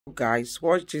Guys,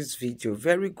 watch this video.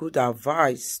 Very good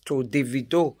advice to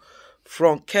Davido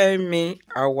from Kemi,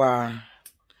 our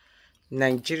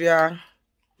Nigeria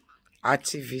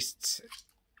activist.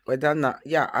 Whether not,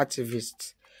 yeah,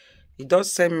 activist. He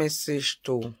does send message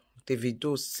to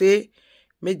Davido. Say,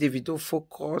 make Davido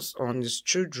focus on his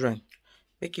children.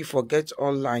 Make he forget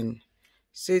online.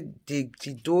 Say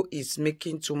Davido is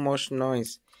making too much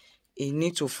noise. He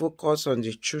need to focus on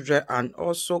the children and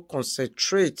also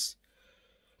concentrate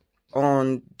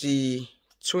on the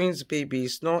twins baby.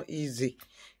 It's not easy.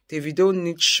 Davido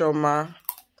need chioma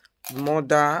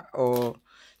mother or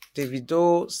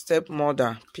Davido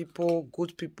stepmother, people,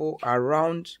 good people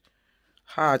around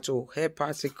her to help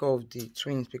her take care of the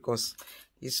twins, because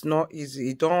it's not easy.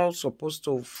 You don't supposed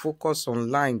to focus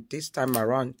online this time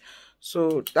around.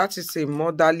 So that is a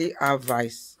motherly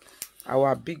advice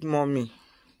our big mommy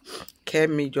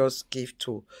Kemi just give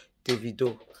to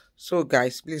Davido. So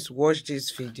guys, please watch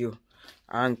this video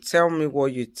and tell me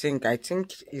what you think. I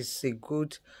think it's a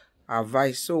good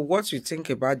advice. So what you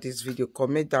think about this video,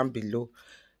 comment down below.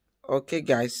 Okay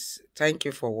guys, thank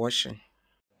you for watching.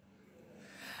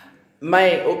 My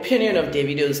opinion of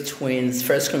Davido's twins,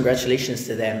 first, congratulations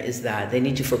to them, is that they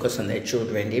need to focus on their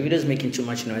children. Davido's making too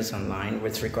much noise online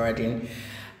with regarding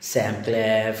Sam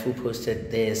Clef, who posted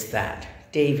this, that.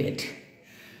 David,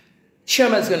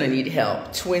 Chioma's going to need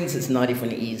help. Twins is not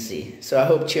even easy. So I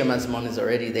hope Chioma's mom is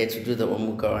already there to do the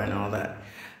omugo and all that,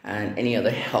 and any other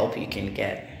help you can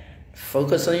get.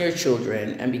 Focus on your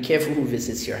children and be careful who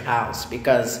visits your house,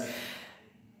 because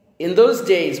in those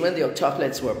days when the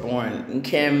octuplets were born,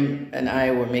 Kim and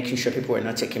I were making sure people were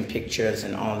not taking pictures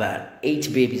and all that.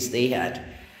 8 babies they had.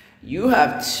 You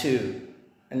have 2.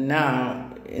 And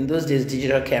now, in those days,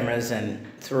 digital cameras and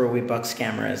throwaway box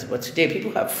cameras. But today,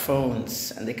 people have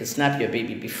phones and they can snap your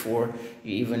baby before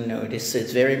you even notice. So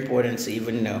it's very important to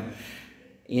even know,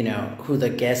 who the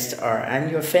guests are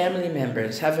and your family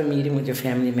members. Have a meeting with your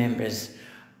family members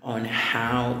on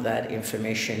how that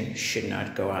information should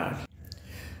not go out.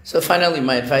 So finally,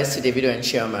 my advice to Davido and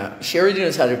Chioma: she already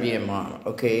knows how to be a mom,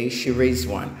 okay? She raised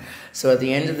one. So at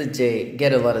the end of the day,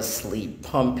 get a lot of sleep,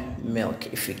 pump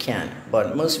milk if you can.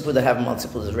 But most people that have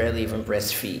multiples rarely even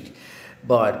breastfeed.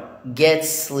 But get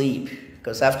sleep,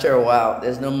 because after a while,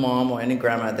 there's no mom or any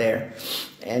grandma there.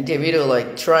 And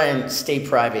Davido, try and stay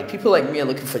private. People like me are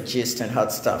looking for gist and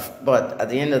hot stuff. But at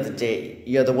the end of the day,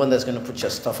 you're the one that's going to put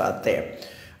your stuff out there.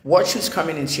 Watch who's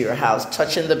coming into your house.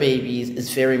 Touching the babies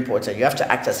is very important. You have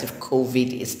to act as if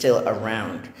COVID is still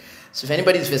around. So if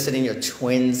anybody's visiting your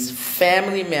twins,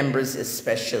 family members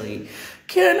especially,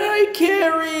 can I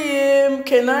carry him?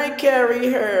 Can I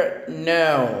carry her?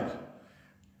 No.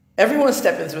 Everyone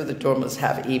stepping through the door must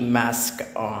have a mask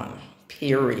on,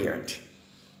 period.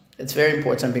 It's very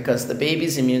important because the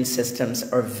baby's immune systems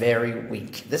are very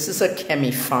weak. This is a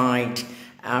chemified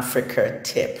Africa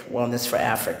tip, Wellness for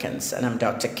Africans, and I'm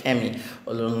Dr. Kemi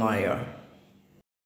Olunlayo.